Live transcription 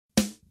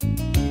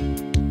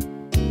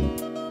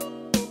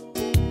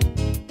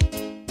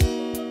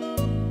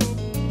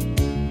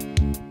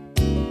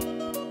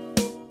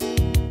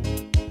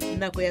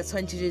nako ya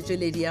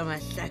tshwantšhetšoledi ya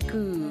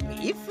mahlakong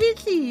e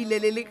fihlile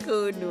le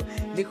lekgono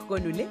le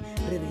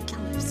re retla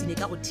go ipsine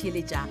ka go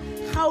theeletša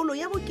kgaolo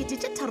ya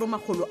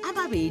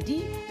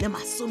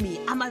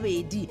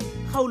bo220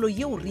 kgaolo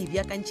yeo re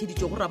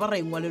beakantšheditšwe go raba ra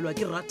engwalelwa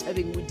ke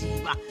Rathabeng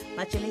Modiba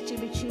ba tšweletše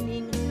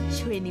metšhineng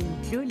Tšhweni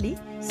Mdluli,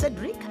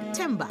 Cedric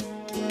Temba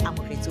ke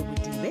amogetse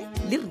Bodibe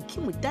le Riki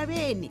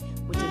Motabene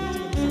go tšweletše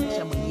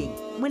lehlagiša moyeng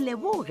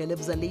Moleboge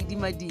Lebza Lady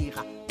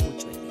Madira go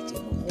tšweletše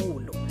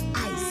mogolo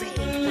Isaac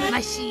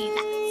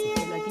Mashina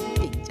sefelwa ke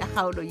diteng tša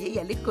kgaolo ye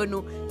ya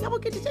lekgono ya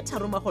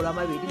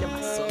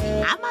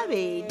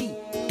bo220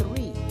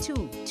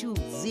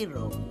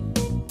 3220.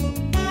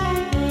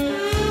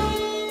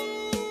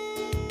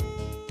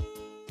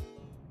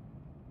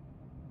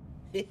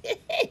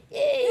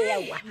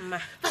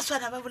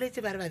 baswana ba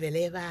boletse ba re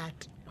babele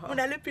batho o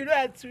na le pelo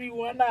a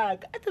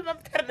tswiwanaka a tsema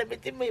motharela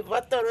metse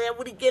mebotolo ya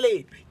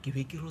bodikeledi ke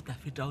be ke rota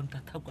feta o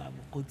ntata kwa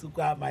mokgotsi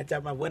kwa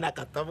matša mabona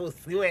ka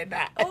tabosi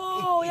wena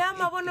ya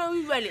mabona o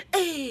ibale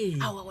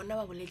awa bona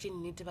ba boletse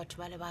nnete batho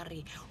ba le ba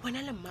re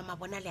wena le mmama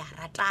bona le a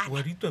ratana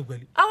wa ditwa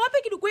bale a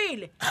wape ke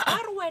dikwele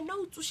ba re wena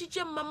o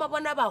tsošitše mmama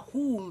bona ba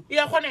hung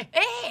ya gone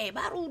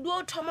ba re o di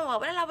o thoma wa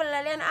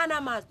bolela le ena a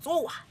na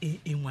matsoa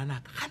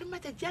ngwanaka ga di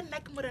matšatši a nna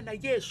ke morena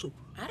Jesu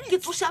ke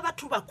tsoša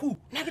batho baku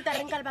nna ke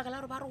tareng ka lebaka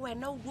la gore ba re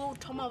wena o di o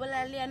thoma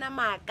bolela le ena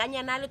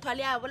maakanyana le thwa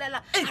le a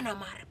bolela ana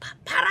mare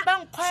phaphara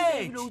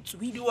bankgwetše o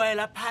tswidi wa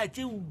ela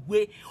phatše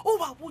uwe o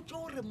ba botse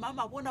gore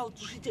mama bona o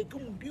tsošitše ke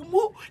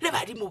modimo le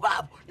badimo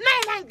babo nna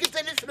elang ke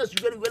tsene selo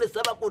sebjalebjale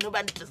sa bakone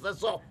ba ntesa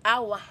so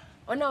awa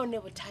ona o ne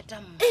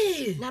bothata mma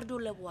nna re di o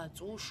leboa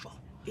tsošwa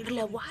re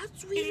leboa a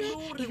tswile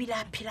ebile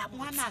a phela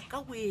ngwanaka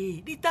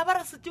we ditaba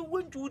re setse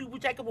wentse o di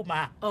botsa ke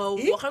bomang ba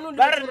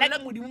ba re nna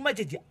ke modimo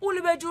matšatši o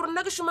lebetse gore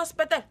nna ke šoma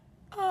sepetela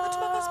batho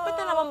ba ka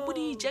sepetela ba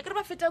mpoditše ke re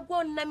ba feta kua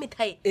o nna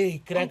methae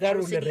kry-a ka re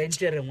o le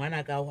rentere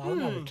ngwanaka ga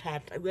ona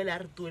bothata bjale a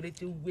re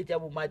tueletse uwe tša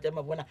bomatša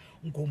mabona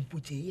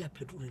nkompotše e ya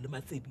phetole le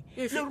masedi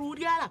le re o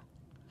diala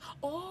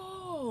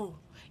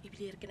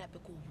ebile re ke nape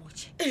ko o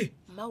botse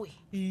mmawe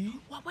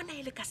wa bona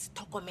e le ka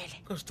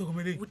sethokomele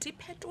boti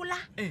phetola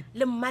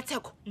le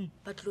mmatsheko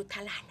ba tlilo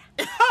thalana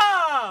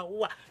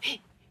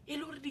e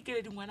le gore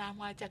dikeledi ngwana a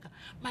moa jaaka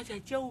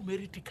matšatši a o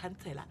merity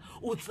councellor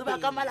o tseba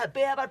ka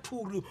malape ya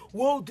bathuri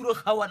wo o dilo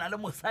kgawana le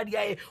mosadi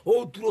ae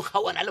o dilo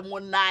kgawana le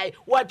monnae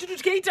wa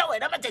tutukeita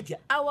wena matšatši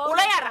o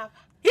la yara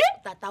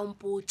tata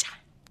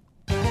mpotša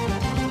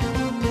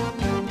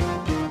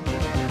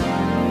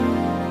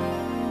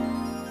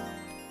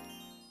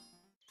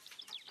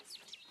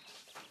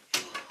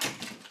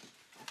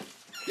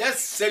Yes,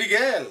 Sadie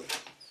girl.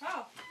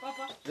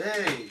 Papa.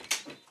 Hey.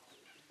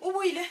 O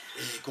boile?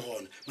 Ke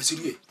gona.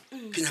 Masedi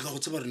ke nyaka go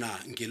tseba rena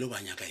nkele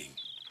ba nyaka eng.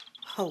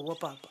 Hawa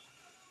papa.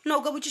 Na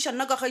o ka botšiša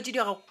nna ka gaetse di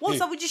gago. Wo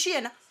sa botšiše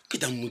yena? Ke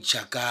tla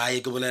mmotša kae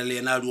ke bolela le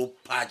yena a di o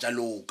phatša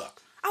loka.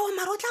 Awa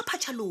mara o tla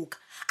phatša loka.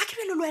 A ke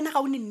bele le wena ga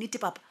o ne nnete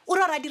papa. O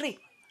ra direng?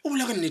 O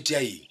bolela ka nnete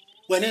ya eng?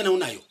 Wena yena o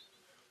nayo.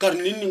 Ka re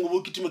neng o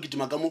bo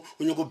kitima ka mo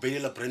o nyako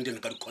belela Brandon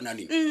ka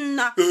dikhonaneng.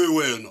 Nna.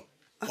 Wena.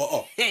 A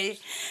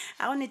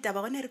o ne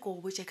taba gone re ko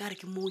go botša ka re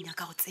ke mo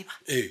nyaka go tseba.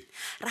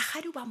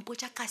 Ragadi o ba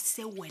mpotša ka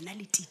se wena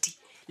le Titi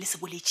le se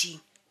boletšeng.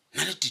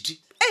 Na le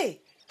Titi? Re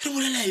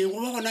bolela eng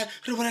go ba gona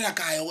re bolela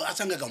kae a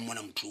tsanka ka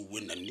mmona motho o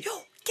nna nne. Yo,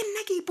 ke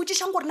nna ke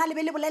ipotšišang gore na le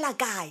be le bolela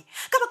kae.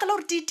 Ka baka la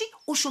gore Titi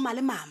o šoma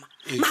le mama.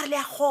 Mara le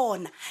a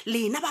gona.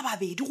 Lena ba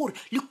babedi gore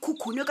le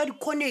khukhune ka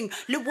dikhoneng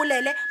le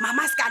bolele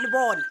mama se ka le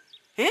bona.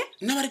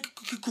 Nna ba re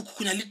ke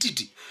khukhuna le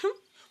Titi.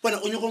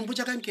 Bona o nyako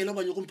mpotša ka nkele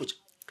ba nyako mpotša.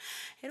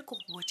 E re ko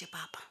go botse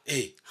papa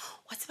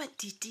wa tseba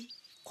Titi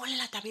go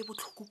lela taba e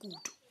botlhoko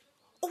kudu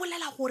o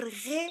bolela gore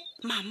ge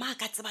mama a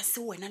ka tseba se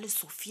wena le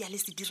Sofia le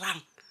se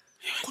dirang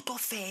go to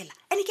fela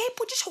ene ke a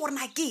ipotšiša gore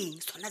na ke eng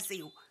sona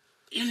seo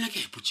le nna ke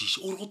a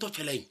ipotšiša gore go to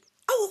fela eng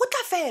ao go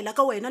tla fela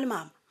ka wena le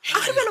mama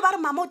a ge belo ba re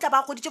mama o tla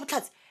ba goditše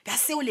botlhatsi bja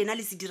seo lena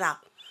le se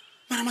dirago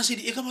mara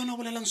Masedi e ka bona o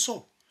bolelang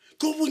so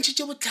ke o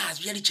bontšhitše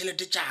botlhatsi bja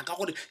ditšhelete tšaka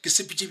gore ke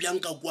sepetše bjang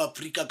ka kua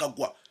Afrika ka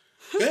kua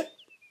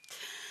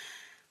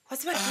wa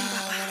tseba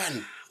papa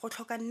go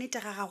tlhoka nnete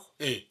ga gago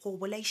go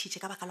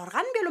bolaišitše ka baka la gore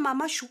ga nbelo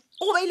mamashu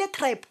o go baile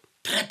trap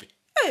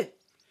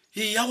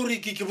ya gore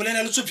ke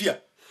bolela le Sofia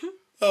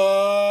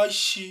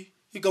shi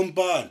e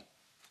kampane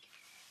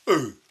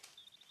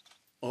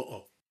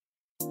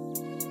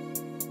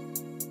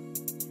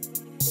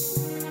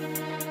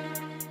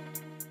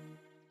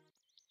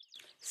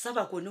sa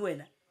ba kone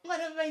wena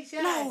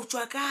na o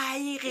tswa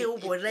kae ge o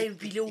bona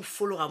ebile o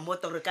fologa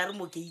mota gore ka re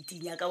mo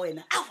gate-ing ya ka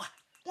wena awa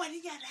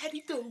ngwanenyana ga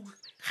ditou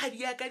ga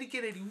di yaka di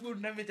kere di o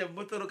nnametša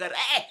mmotoro kare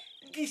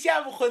ke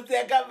ša bokgontse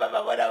ya ka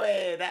mama bona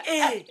wena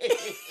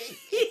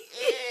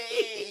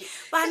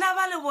bana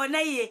ba le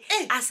bona ye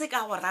a se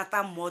ka go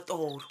rata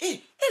mmotoro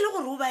e le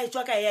gore o ba e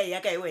tswa kae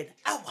ya kae wena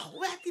awa o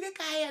ba tile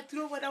kae a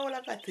tile o bona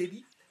gola pathedi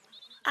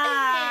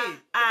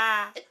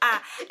a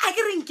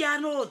ke reng ke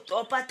ano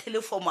topa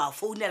telefomo a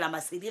founela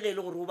Masedi ge e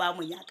le gore o ba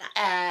monyaka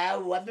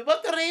wa me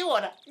botore e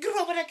ona ke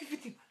ro bona ke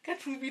fitile ka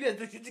 2 minutes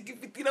ke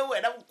fitile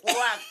wena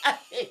mokgwang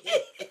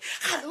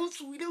ga o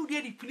suile o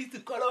dia dipilisi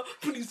kolo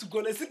polisi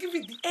kolo se ke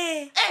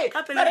fitile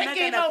gape le nna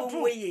ka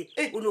nako oye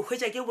o ne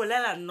hwetša ke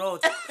bolela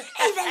nnotso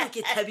ebile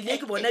ke thabile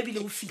ke bona bile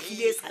o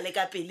fitlhile e sale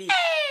ka pele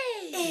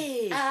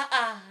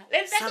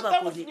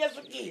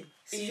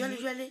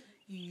sejwalejwale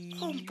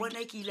go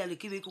mpona ke ilalo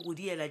ke be ke go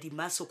diela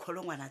dimaso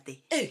kgolo ngwana te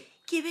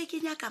ke be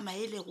ke nyaka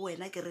maele go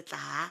wena ke re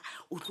tla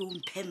o tlo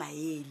mphe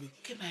maele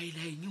ke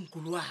maele a eng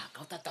nkolo wa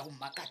ka o tata o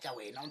makatša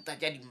wena o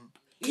ntatša dimpa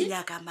ke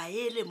nyaka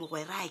maele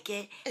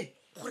mogwerake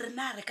gore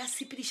na re ka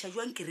sepediša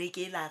jwang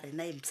kereke e la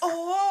rena emtsa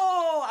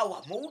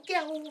awa mo ke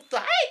a utlwa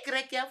ai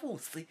kereke ya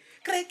bose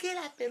kereke e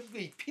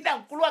laperwe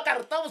phina nkolo wa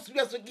ka re ta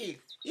bosebja so ke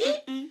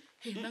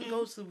nna nka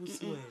o se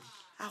bose wena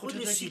a go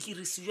le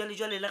sekirisi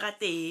jwale le ga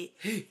tee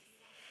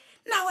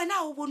na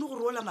wena o bone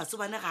gore ola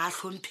matsobane ga a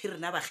tlhomphe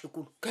rena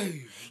bagekolo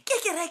ke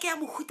kereke ya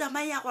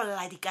mohutamang ya go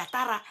lla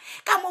dikatara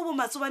ka mo bo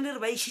matsobane re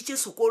ba išitše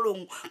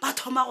sekolong ba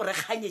thoma gore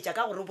kganyetša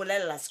ka gore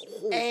bolelela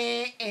sekgowa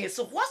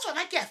sekgowa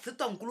sona ke a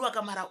fetwa nkolo wa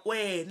ka mara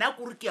wena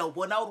kore ke a o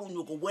bona gore o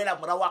nyoko boela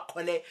mora wa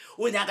kgole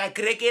o nyaka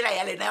kereke ela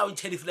ya lena ya o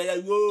ntšhedifela ya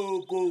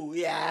yoko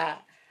ya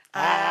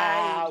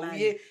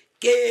aye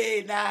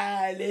ke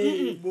na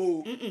le mo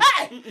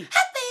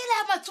apela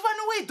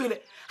matsobane o etole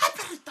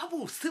gape re ta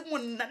bose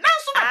monna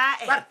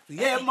na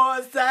seemo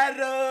sa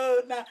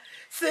rona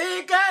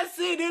se ka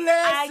se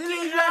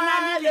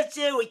dilelana le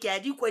tšeo ke a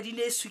di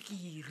kwadile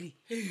sukiri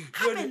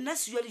gape nna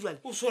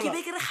sejwalejwale ke be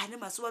ke re gane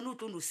matsobane o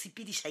tlo no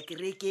sepediša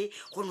kereke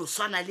go no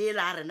swana le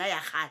ela a rena ya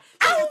gale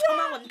a o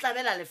thoma go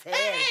ntlabela lefela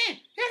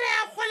ere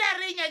ya kgole a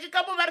re nyake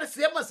ka mo ba re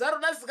seemo sa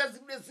rona se ka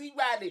sebile se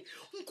ibale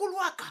nkolo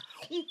wa ka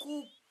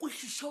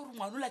kwešiša gore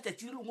ngwane o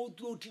latšatši le lengwe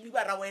o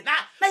tilibara wena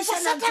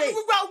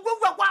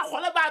kwa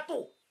kgole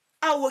batho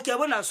ao ke a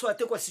bona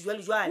swate kwa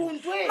sejwalejwale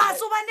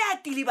matsobane a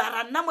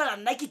tilibara nna mola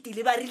nna ke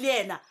tilibarile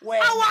ena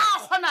ao a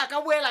kgona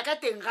ka boela ka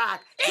teng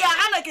gaka ke a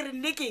gana ke re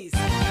nnekese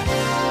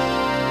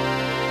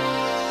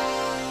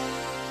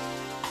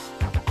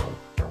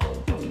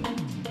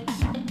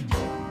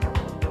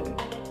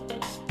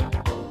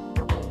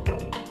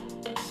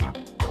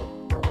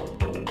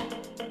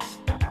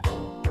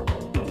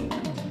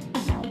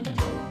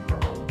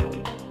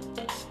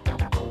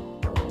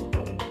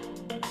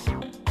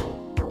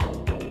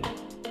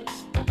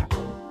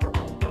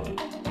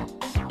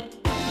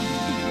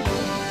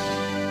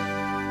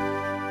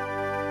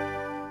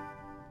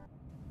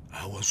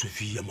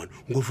Sofia man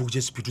ngo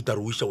fukuje speed ta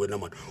ruisha wena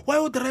man why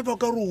o driver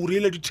ka ro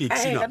urela di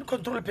taxi na kan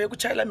control pe ku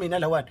chaela mina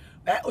la wana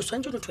o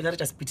swantse o thola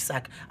re speed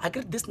saka a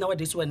ke this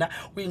nowadays wena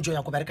o enjoy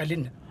ya go bereka le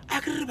nna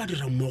a ke re ba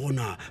dira mmogo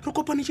na re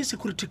kopanetse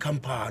security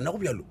company go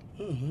bjalo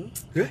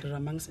re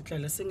mang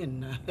setlele seng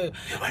nna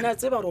na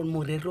tseba re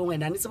morero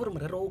wena ne tseba re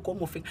morero o ko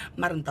mofeng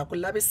mara nta go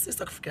labe se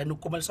sa go fika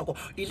no koma lesako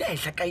ile a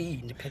ihla ka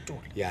yini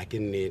phetola ya ke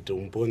nnete o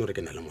mpone re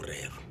ke na le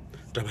morero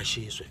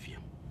tabashi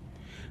Sofia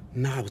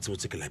na ga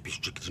botsebotse ke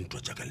lapisitswe ke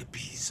dintwa tša ka le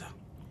pisa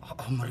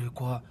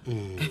morekwa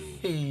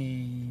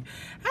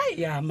ai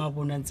ya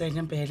mabona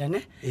ntsenya mpela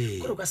ne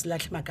gore ka se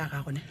latlhe maka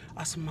ga gone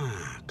a se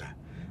maka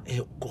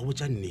go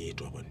botsa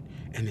nnete wa bone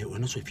ene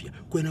wena Sofia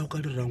ko wena o ka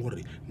dirang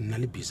gore nna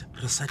le bisa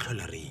re sa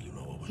tlhola re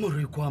ilwa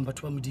morekwa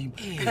batho ba modimo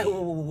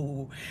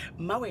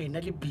ma wena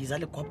le bisa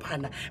le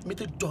kopana mme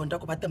te donda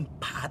go bata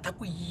mphata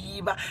go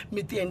iba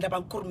mme te enda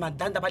ba gore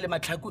madanda ba le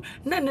matlhaku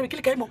nna nne ke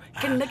le kaimo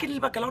ke nna ke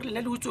le baka la gore le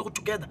nna le utswe go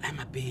together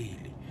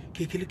mapele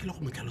ke le go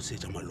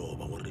motlhalosetsa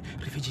maloba gore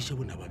re fetšitše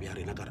bona ba bja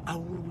rena kare a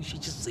o re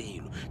bošitše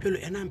selo pelo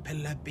ena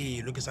mphelela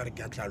pelo ke sa re ke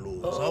a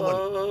tlhalosa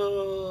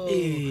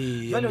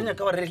bale o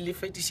nyaka gore le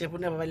fetiše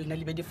bona ba lena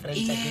le be different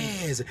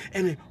yes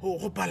ene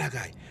go pala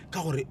kae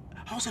ka gore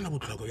ga o sana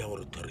botlhoko ya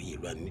gore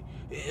thorilwane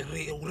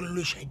re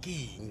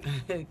lošakeng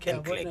ke a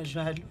bona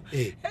jalo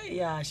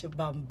ya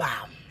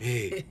shebambam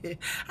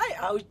ai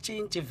a o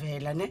tšentše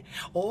fela ne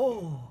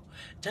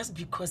just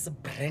because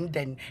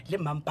Brandon le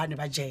mampane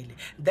ba jele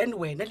then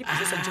wena le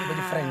business and be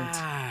different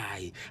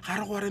ai ga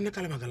re go rene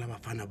ka lebaka la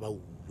bafana ba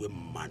uwe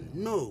man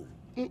no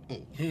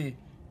ai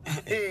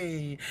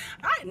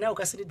na o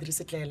ka se le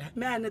dirise tlela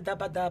me ane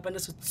daba ne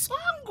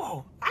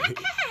setsongo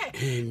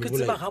ke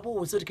tseba ga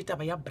botse ke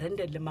taba ya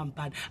Brandon le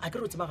mampane a ke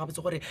re tseba ga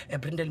botse gore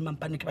Brandon le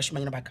mampane ke ba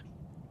shimanyana baka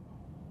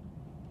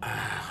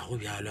go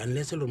bjalo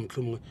unless le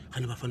motlhomongwe ga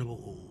ne bafana ba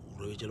o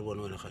robetse le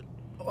bona wena gane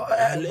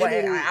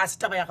a se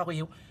taba ya gago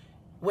eo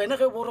wena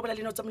ge bo robela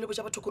leno tsa molebo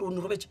ja batho gore o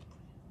ne robetse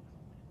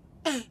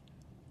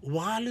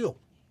wa leo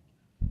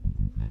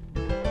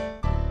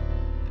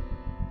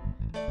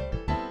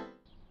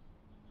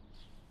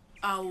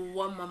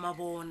aowa mama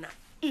bona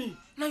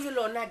nna jole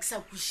ona ke sa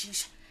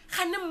kwešiša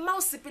gane mma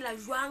o sepela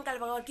jwang ka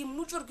lebaka ke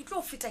mmotse gore ke tlo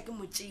o feta ke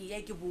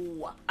motšea ke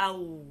boa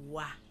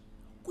aowa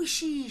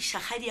kwešiša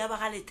kgadi ya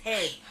baga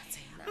lethele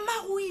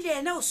mma go ile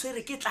ena o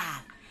swere ke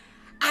tlala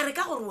a re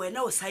ka gore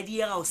wena o sa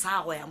diega o sa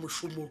go ya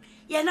mošomong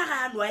yena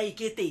ga ano a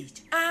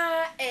eketetša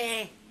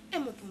e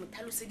mopo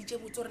motlhaloseditse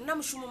botse gore nna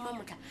mošomong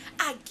mamotla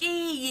a ke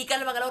ye ka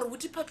lebaka la gore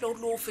botiphetlo o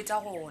tlile o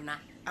fetsa gona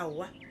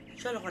aowa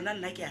jale gona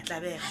nna ke a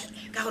tlabega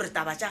ka gore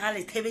taba tša ga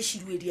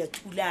lethebešediwe di a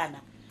thulana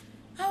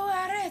ao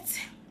a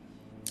retse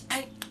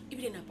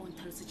ebile napa o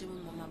ntlhalosetse bo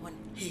mmama bona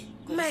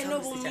maene o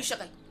bomiša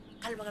kae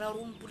ka lebaka la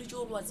gore o mpoditse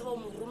gore wa tseba o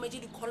mo rometse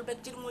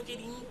di-callback tse dingwe tse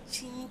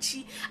dintšintšhi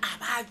a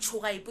ba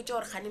tshoga ipotsa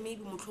gore gane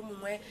maybe motlho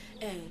mongwe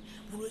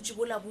bolwetse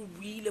bola bo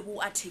buile bo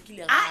a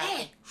thekile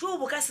ae jo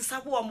bo ka se sa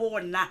boa mo go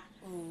nna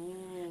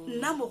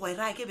nna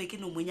mogwera ke be ke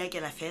no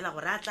monyakela fela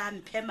gore a tla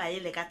mphe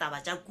maele ka taba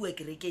tša kua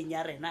kerekeng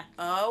ya rena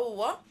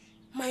aowa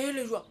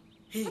maele jwa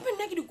gape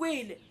nna ke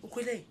dikwele o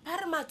kweleng ba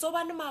re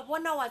matsobane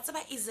mabona wa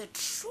tseba is a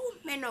true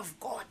man of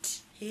god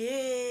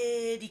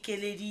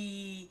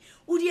dikeledi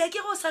o dia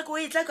ke go sa ko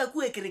e tla ka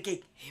kua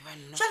kerekeng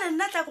jale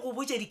nna tla ko go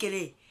botse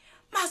dikeleng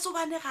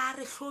matsobane ga a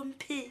re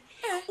hlomphe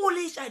o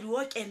le tšadi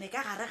o kene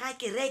ka gare ga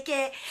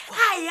kereke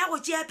ga e ya go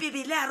tšea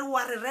pebele a re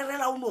wa re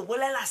rerela o no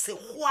bolela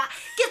sekgowa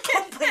ke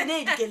tlhompho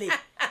ene dikeleng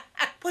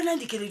bonang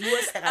dikeledi o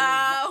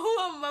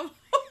segalena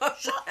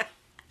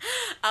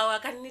awa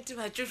ka nnete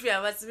batsofe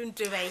a ba tsebe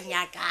nto e ba e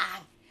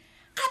nyakang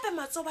gape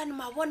matsobane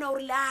mabona o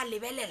rile a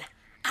lebelela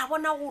a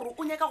bona gore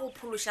o nyaka go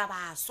phološa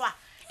baswa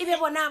e be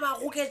bona ba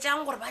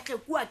goketsang gore ba tle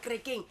kua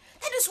kerekeng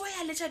that is why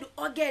a letša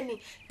di-organ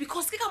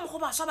because ke ka mokgo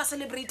baswa ba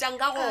celebrateang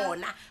ka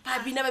gona ba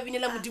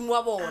binela modimo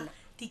wa bona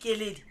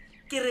dikeledi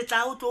ke re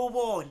tla o tlo o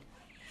bone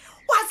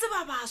wa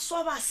tseba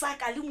baswa ba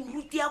saka le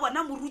moruti ya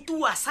bona moruti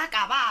wa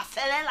saka ba a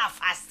felela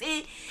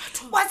fase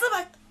wa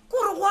tseba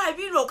kore go a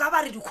bilo ka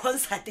ba re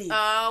di-concerteng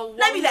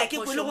nabile a ke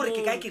kwele gore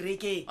ke ka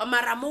kerekeng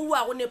mara mo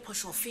wa go ne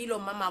phošofelo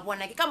mama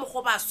bona ke ka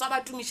mokgo baswa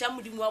ba tumiša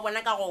modimo wa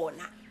bona ka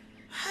gona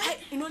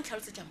e no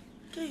ntlhalosetsamo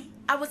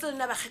a botse le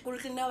nna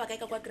bagekolotle nna ba kae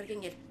ka kwa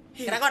kerekeng ele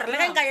ke raka gore le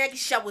ge nka ya ke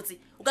šiša botse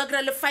o ka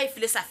kry-a le 5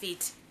 le sa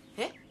fete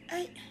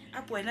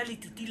apo wena le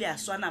titile a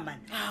swana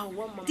mane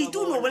titi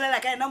o ne o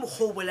bolela ka ena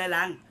mokgwa o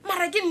bolelang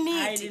mara ke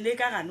nnete le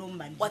ka ganong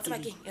mane wa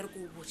tseba keng e re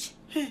ko o botse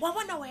wa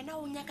bona wena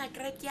o nyaka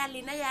kereke ya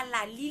lena ya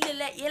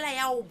lalile ela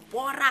ya o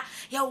bora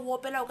ya o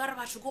opela o ka re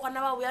batho ko gona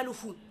ba boya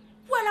lefung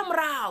boela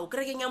morago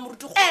kerekeng ya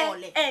moruti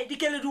kgole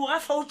dikeledi o ga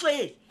fa o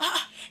tswele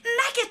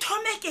nna ke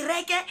thome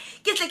kereke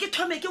ke tle ke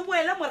thome ke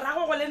boele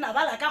morago go le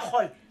nabala ka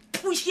kgole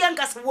pušiang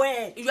ka se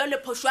boele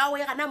jale phoso ya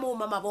go e gana moo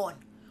mama bona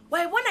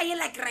wa e bona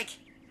yela kereke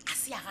a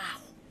se ya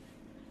gago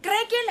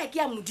kereke ela ke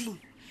ya modimo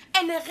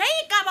ande ge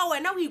e ka ba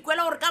wena o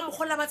ikwela gore ka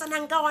mokgola ba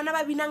tsanang ka gona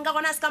ba binang ka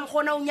gona a se ka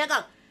mokgona o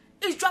nyakang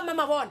e tswa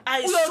mama bona o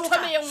yo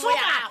thome ye nngwe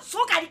yago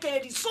soka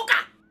dikeledi soka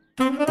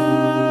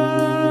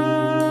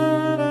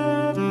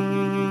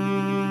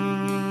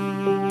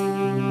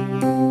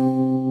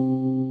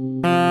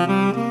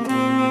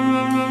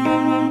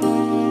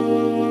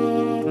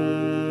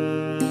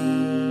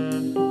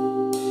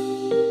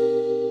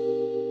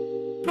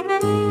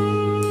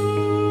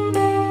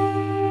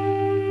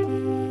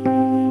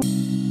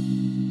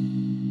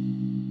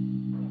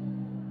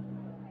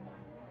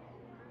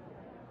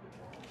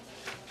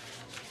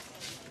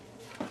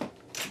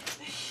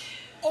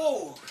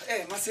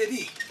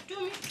Masedi.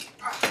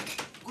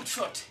 Good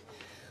shot.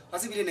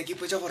 What's it been a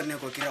keep or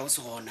never get out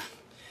so on?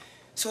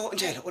 So,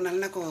 Angel, on a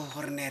nako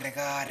or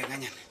nerega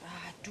reganian.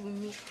 Do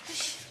me.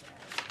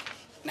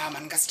 Now,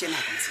 man, Gastina.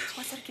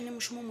 What's our name?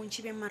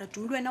 Muchibe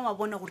Maratum, and now I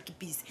want to work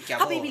busy.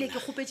 How baby like a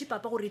hoopage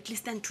papa or at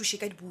least and two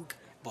shake at book.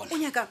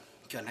 Unyaka,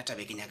 you're not a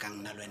beginning a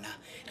gang Nalena,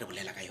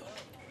 Rebula Gayon.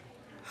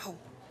 How?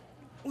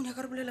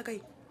 Unyaka Rebula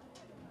Gay.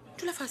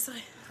 To la face.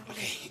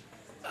 Okay.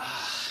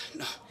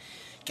 No,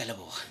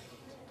 Calabo.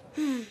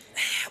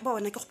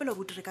 Bona ke gopela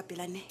go dire ka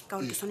pelane ka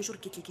gore ke sone gore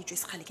ke tle ke tswe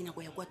segale ke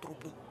nyako ya kwa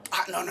toropong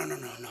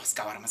no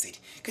skawara Masedi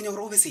ke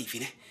nyako o be safe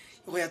ne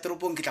go ya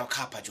toropong ke tla o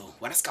khapa jo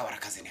wena skawara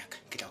cousin yaka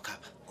ke tla o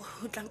khapa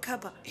o tla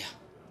khapa ya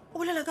o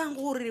bolela kang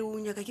gore o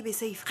nyaka ke be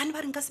safe ga ne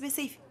ba reng ka se be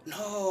safe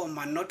no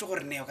man not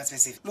gore ne o ka se be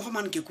safe mo go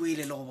man ke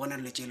kuile le go bona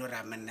le tshelo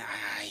ra man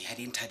ai ha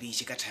di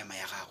nthabishe ka time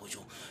ya gago jo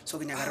so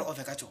ke nyaka re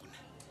ofe ka tsona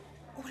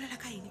o bolela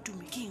ka eng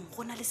tumi ke eng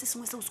gona le se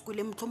sengwe se o se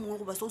kwele motho mongwe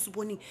go ba se o se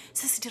boneng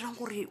se se dirang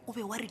gore o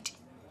be worried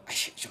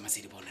jo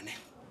Masedi bona ne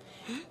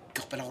ke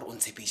gopela gore o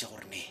ntshepiše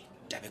gore ne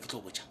tabe ke tlo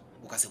botša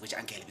o ka se botša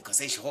ankele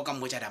because she go ka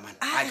mmotša daman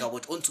a ka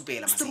botša o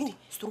ntshupela Masedi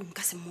strom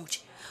ka se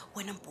mmotše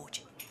wena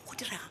mpotše go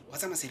direga wa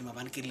tsa Masedi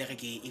mabane ke rile ge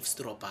ke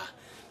eavesdropper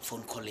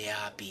phone call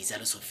ya Biza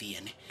le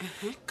Sophia ne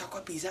ka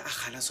kwa Biza a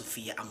gala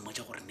Sophia a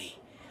mmotša gore ne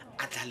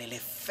a tlalele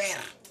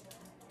fair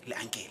le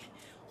ankele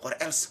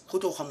gore else go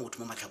tlo ga motho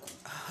mo matlhakong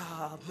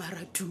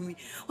mara tumi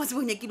wa se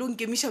bonya ke lo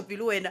nkemiša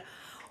pele wena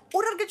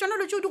o re ke tsona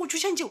lo tšeo di go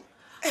thušantšeo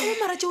o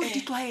mara tšeo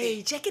di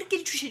tlwaetše ke re ke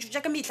dithušetšo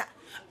tša ka metla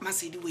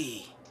Masedi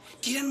we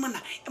dirang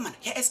mana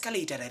ya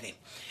escalator then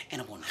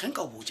ene bona ge nka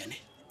o botša ne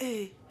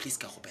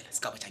please ka gopela se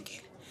ka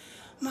botšankele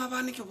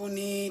mabane ke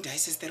bone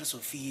diesister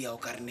Sophia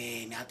o ka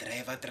rene ne a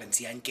driver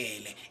trans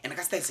yankele ene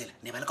ka style sela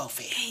ne ba le ka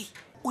ofela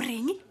o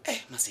reng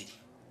Masedi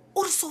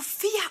o re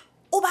Sophia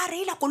o ba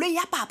reila koloi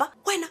ya papa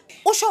wena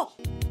o sho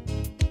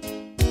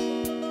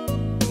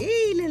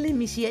ile le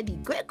kemiši ya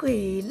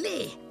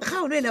dikwekwele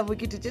kgaolo e la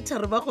bokete tše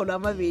tharomagolo a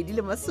mabedi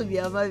le masobi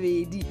a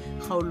mabedi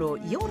kgaolo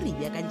yeo re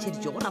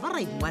beakantšheditše gore ba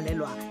ra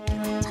ingwalelwa ke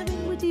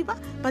Rathabeng Modiba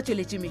ba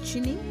tšweletše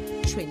metšhineng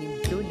Tšhweni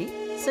Mtlole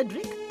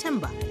Cedric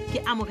Temba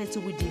ke amogetse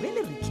Bodibe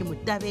le Ricky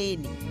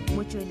Motabene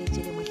motšweletše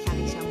le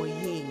mohlagiša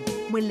moyeng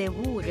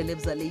moleboge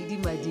lebza Lady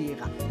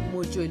Madira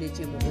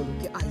motšweletše mogolo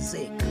ke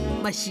Isaac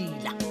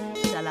Mashila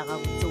šala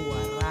gabotse wa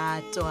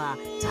ratwa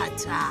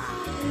thata